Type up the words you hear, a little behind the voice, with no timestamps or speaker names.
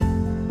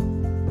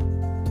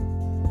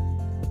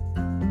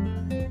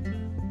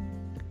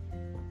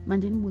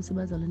Mandinibuse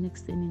bazalwane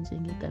ekuseni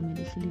njengegama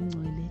elihle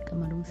elingcwele,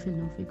 igama lomfeli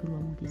nomfikeli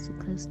wami uYesu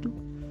Kristu.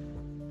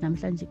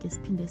 Namhlanje ke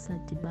siphinde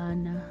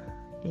sadibana,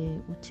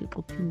 uThixo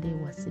uphinde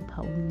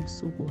wasipha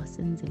umsuku,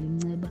 wasenzela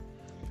inceba,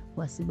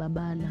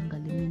 wasibabala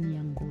ngale mini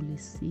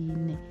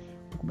yangoLwesine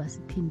ukuba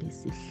siphinde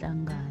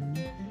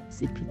sihlangane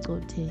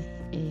siphicothe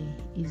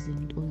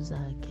izinto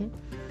zakhe.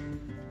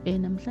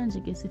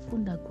 Namhlanje ke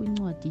sifunda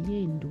kwincwadi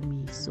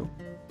yeNdumiso.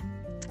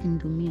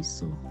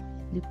 Indumiso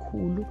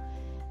likhulu,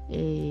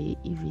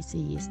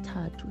 ivesi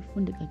yesithathu,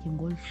 ifundeka ke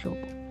ngolu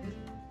hlobo.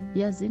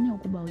 Yazini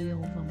ukuba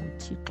uYehova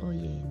nguThixo,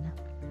 yena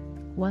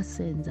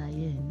wasenza,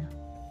 yena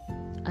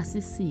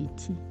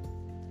asisithi,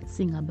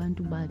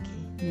 singabantu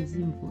bakhe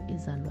nezimvu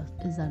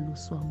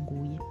ezaluswa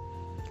nguye.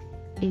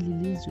 Eli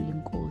lizwi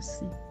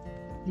lenkosi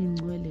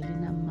lingcwele,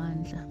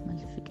 linamandla,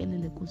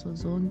 malifikelele kuzo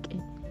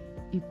zonke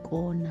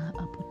ikona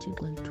apho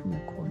uThixo lithume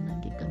khona,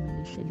 ngegama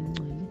elihle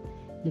elingcwele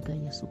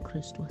likaYesu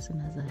Kristu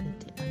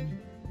waseNazaretha, amen.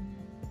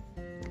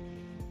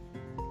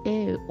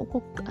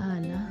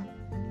 Okokuqala,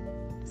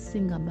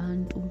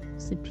 singabantu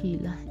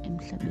siphila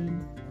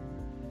emhlabeni,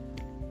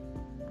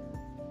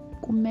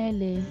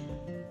 kumele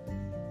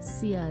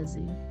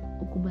siyazi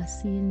ukuba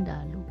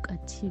siyindalo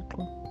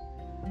kaThixo,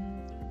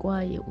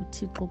 kwaye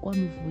uThixo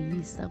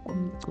kwamvuyisa,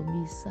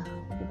 kwamgcobisa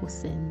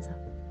ukusenza.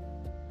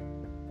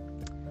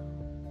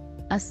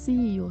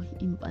 Asiyo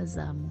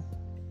impazamo,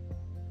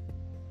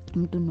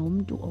 mntu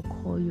nomntu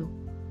okhoyo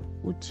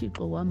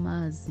uThixo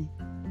wamazi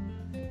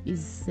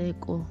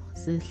iziseko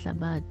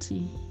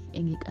zehlabathi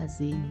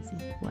engekazenzi.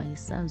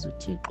 Wayesazi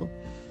uThixo,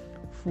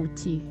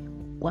 futhi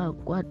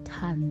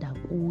kwathanda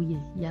kuye,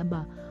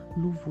 yaba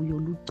luvuyo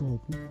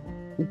lugcobu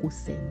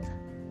ukusenza.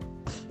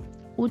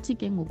 Uthi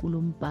ke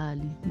ngokulo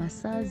mbhali,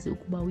 masazi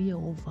ukuba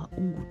uYehova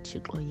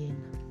unguThixo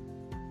yena.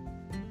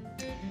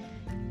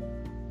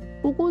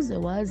 Ukuze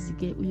wazi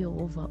ke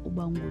uYehova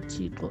uba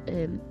nguThixo,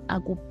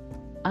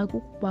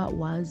 akukuba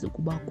wazi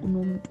ukuba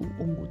kunomntu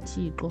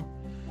onguThixo,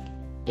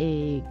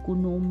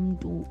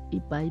 kunomntu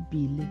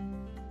iBhayibhile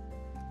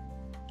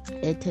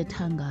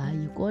ethetha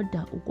ngaye,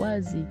 kodwa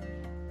ukwazi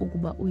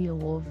ukuba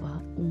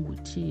uYehova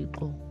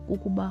unguThixo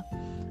kukuba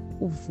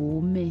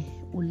uvume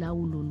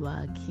ulawulo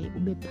lwakhe,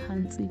 ube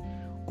phantsi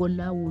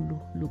kolawulo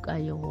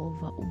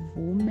lukaYehova,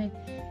 uvume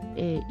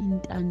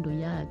intando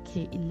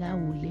yakhe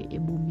ilawule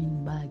ebomini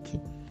bakhe.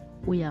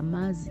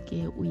 Uyamazi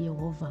ke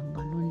uYehova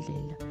ngaloo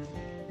ndlela,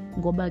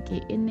 ngoba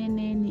ke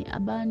eneneni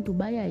abantu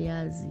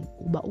bayayazi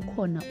uba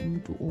ukhona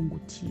umntu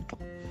onguThixo,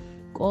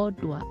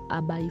 kodwa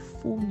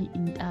abayifuni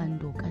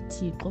intando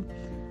kaThixo,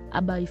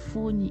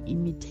 abayifuni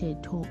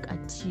imithetho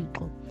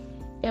kaThixo.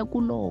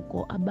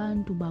 Ekuloko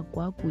abantu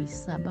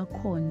bagwagwisa,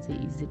 bakhonze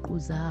iziqu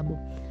zabo,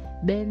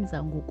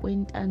 benza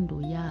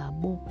ngokwentando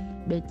yabo,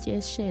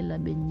 betyeshela,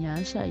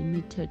 benyhasha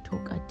imithetho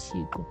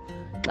kaThixo.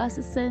 Xa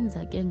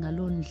sisenza ke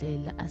ngaloo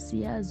ndlela,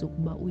 asiyazi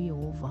ukuba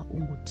uYehova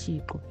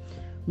unguThixo,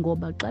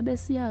 ngoba xa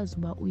besiyazi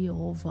uba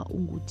uYehova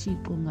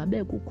unguThixo,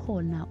 ngabe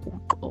kukhona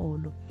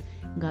uxolo,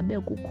 ngabe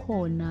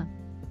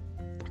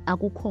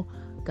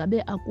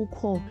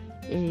akukho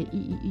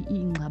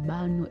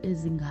iingxabano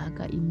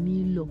ezingaka,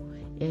 imilo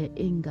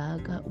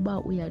engaka. Uba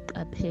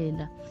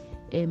uyaqaphela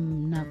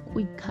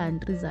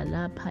nakwiikhantri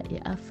zalapha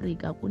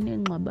eAfrika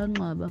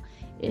kunengxwabangxwaba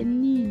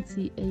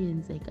eninzi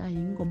eyenzekayo,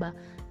 ngoba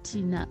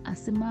thina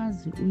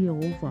asimazi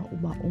uYehova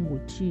uba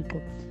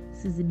unguThixo.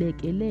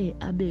 Sizibekele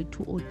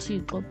abethu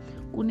oothixo,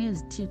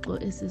 kunezithixo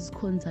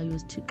esizikhonzayo,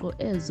 zithixo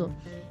ezo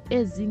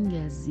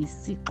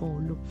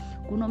ezingezisixolo.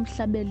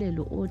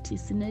 Kunomhlabelelo othi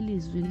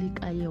sinelizwi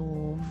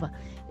likaYehova,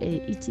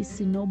 ithi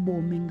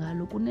sinobomi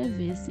ngalo.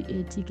 Kunevesi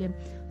ethi ke,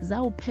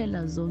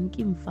 zawuphela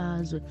zonke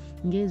imfazwe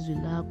ngezwi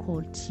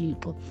lakho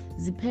Thixo.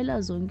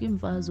 Ziphela zonke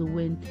imfazwe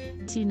when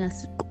thina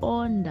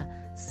siqonda,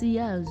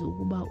 siyazi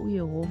ukuba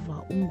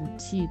uYehova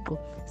unguThixo,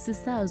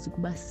 sisazi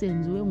ukuba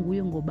senziwe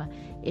nguye, ngoba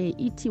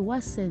ithi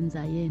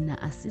wasenza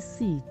yena,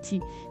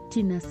 asisithi,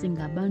 thina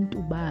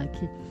singabantu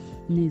bakhe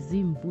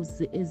nezimvu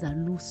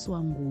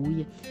ezaluswa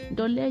nguye.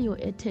 Nto leyo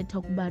ethetha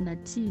ukubana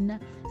thina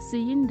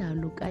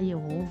siyindalo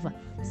kaYehova,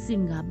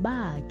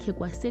 singabakhe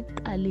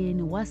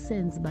kwasekuqaleni,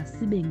 wasenza uba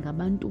sibe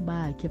ngabantu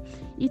bakhe.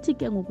 Ithi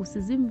ke ngoku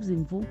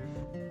sizimvu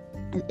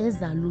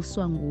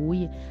ezaluswa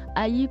nguye.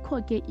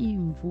 Ayikho ke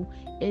imvu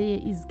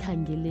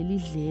izikhangelela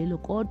idlelo,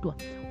 kodwa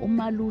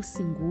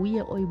umalusi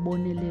nguye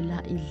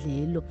oyibonelela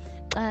idlelo.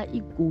 Xa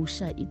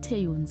igusha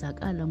ithe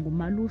yonzakala,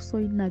 ngumalusi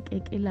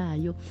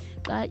oyinakekelayo.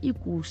 Xa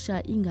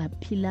igusha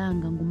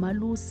ingaphilanga,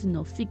 ngumalusi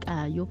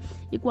nofikayo,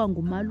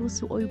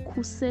 ikwangumalusi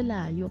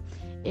oyikhuselayo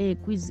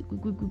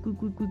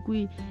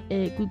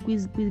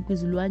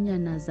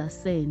kwizilwanyana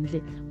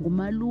zasendle.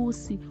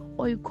 Ngumalusi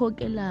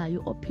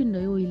oyikhokelayo ophinde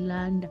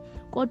uyoyilanda.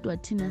 Kodwa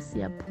thina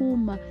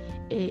siyaphuma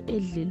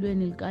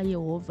edlelweni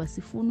likaYehova,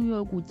 sifuna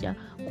uyokutya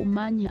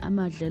kumanye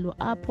amadlelo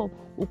apho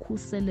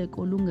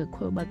ukhuseleko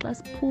lungekhoyo. Xa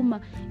siphuma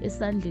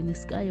esandleni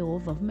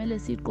sikaYehova kumele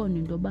siqonde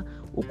into yoba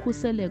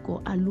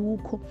ukhuseleko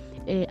alukho,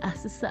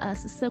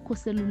 asisekho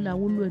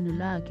selulawulweni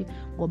lakhe,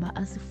 ngoba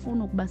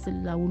asifuni ukuba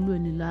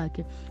selulawulweni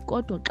lakhe.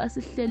 Kodwa xa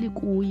sihleli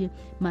kuye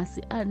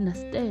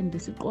masi-understande,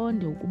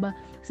 siqonde ukuba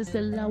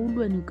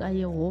siselulawulweni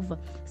kaYehova,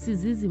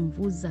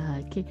 sizizimvu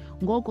zakhe.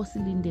 Ngoko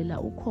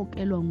silindela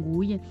ukhokelwa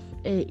nguye.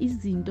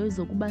 Izinto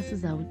ezokuba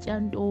sizawutya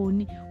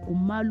ntoni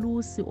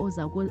ngumalusi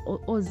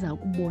oza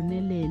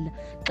kubonelela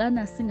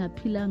xana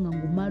singaphilanga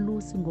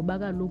ngumalusi, ngoba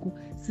kaloku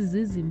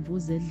sizizimvu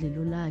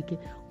zedlelo lakhe.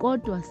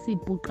 Kodwa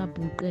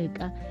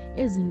sibhuqabhuqeka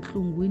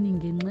ezintlungwini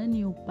ngenxeni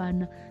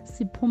yokubana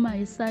siphuma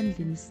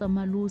esandleni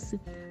samalusi,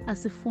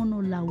 asifuni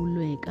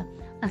ulawuleka,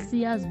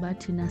 asiyazi uba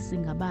thina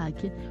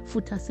singabakhe,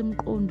 futhi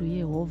asimqondi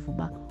uYehova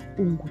uba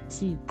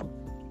unguThixo.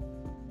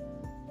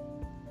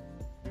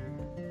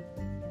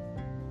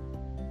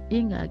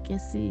 Ingake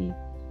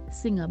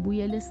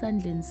singabuyela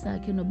esandleni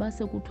sakhe noba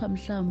sekuthiwa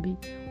mhlawumbi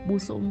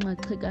buso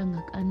unxaxhe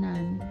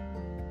kangakanani,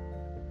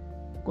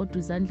 kodwa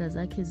izandla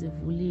zakhe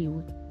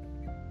zivuliwe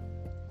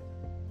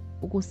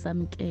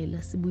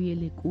ukusamkela,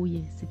 sibuyele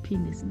kuye,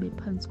 siphinde sibe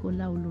phantsi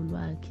kolawulo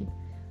lwakhe,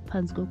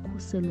 phantsi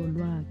kokhuselo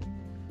lwakhe,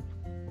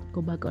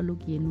 ngoba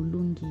kaloku yena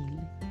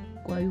ulungile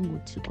kwaye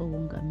unguThixo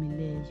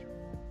wongamileyo,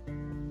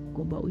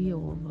 ngoba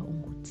uYehova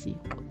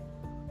unguThixo.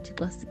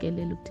 Thixo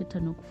asikelele ukuthetha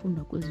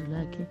nokufunda kwezwi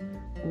lakhe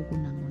ngoku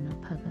nangona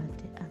phakade.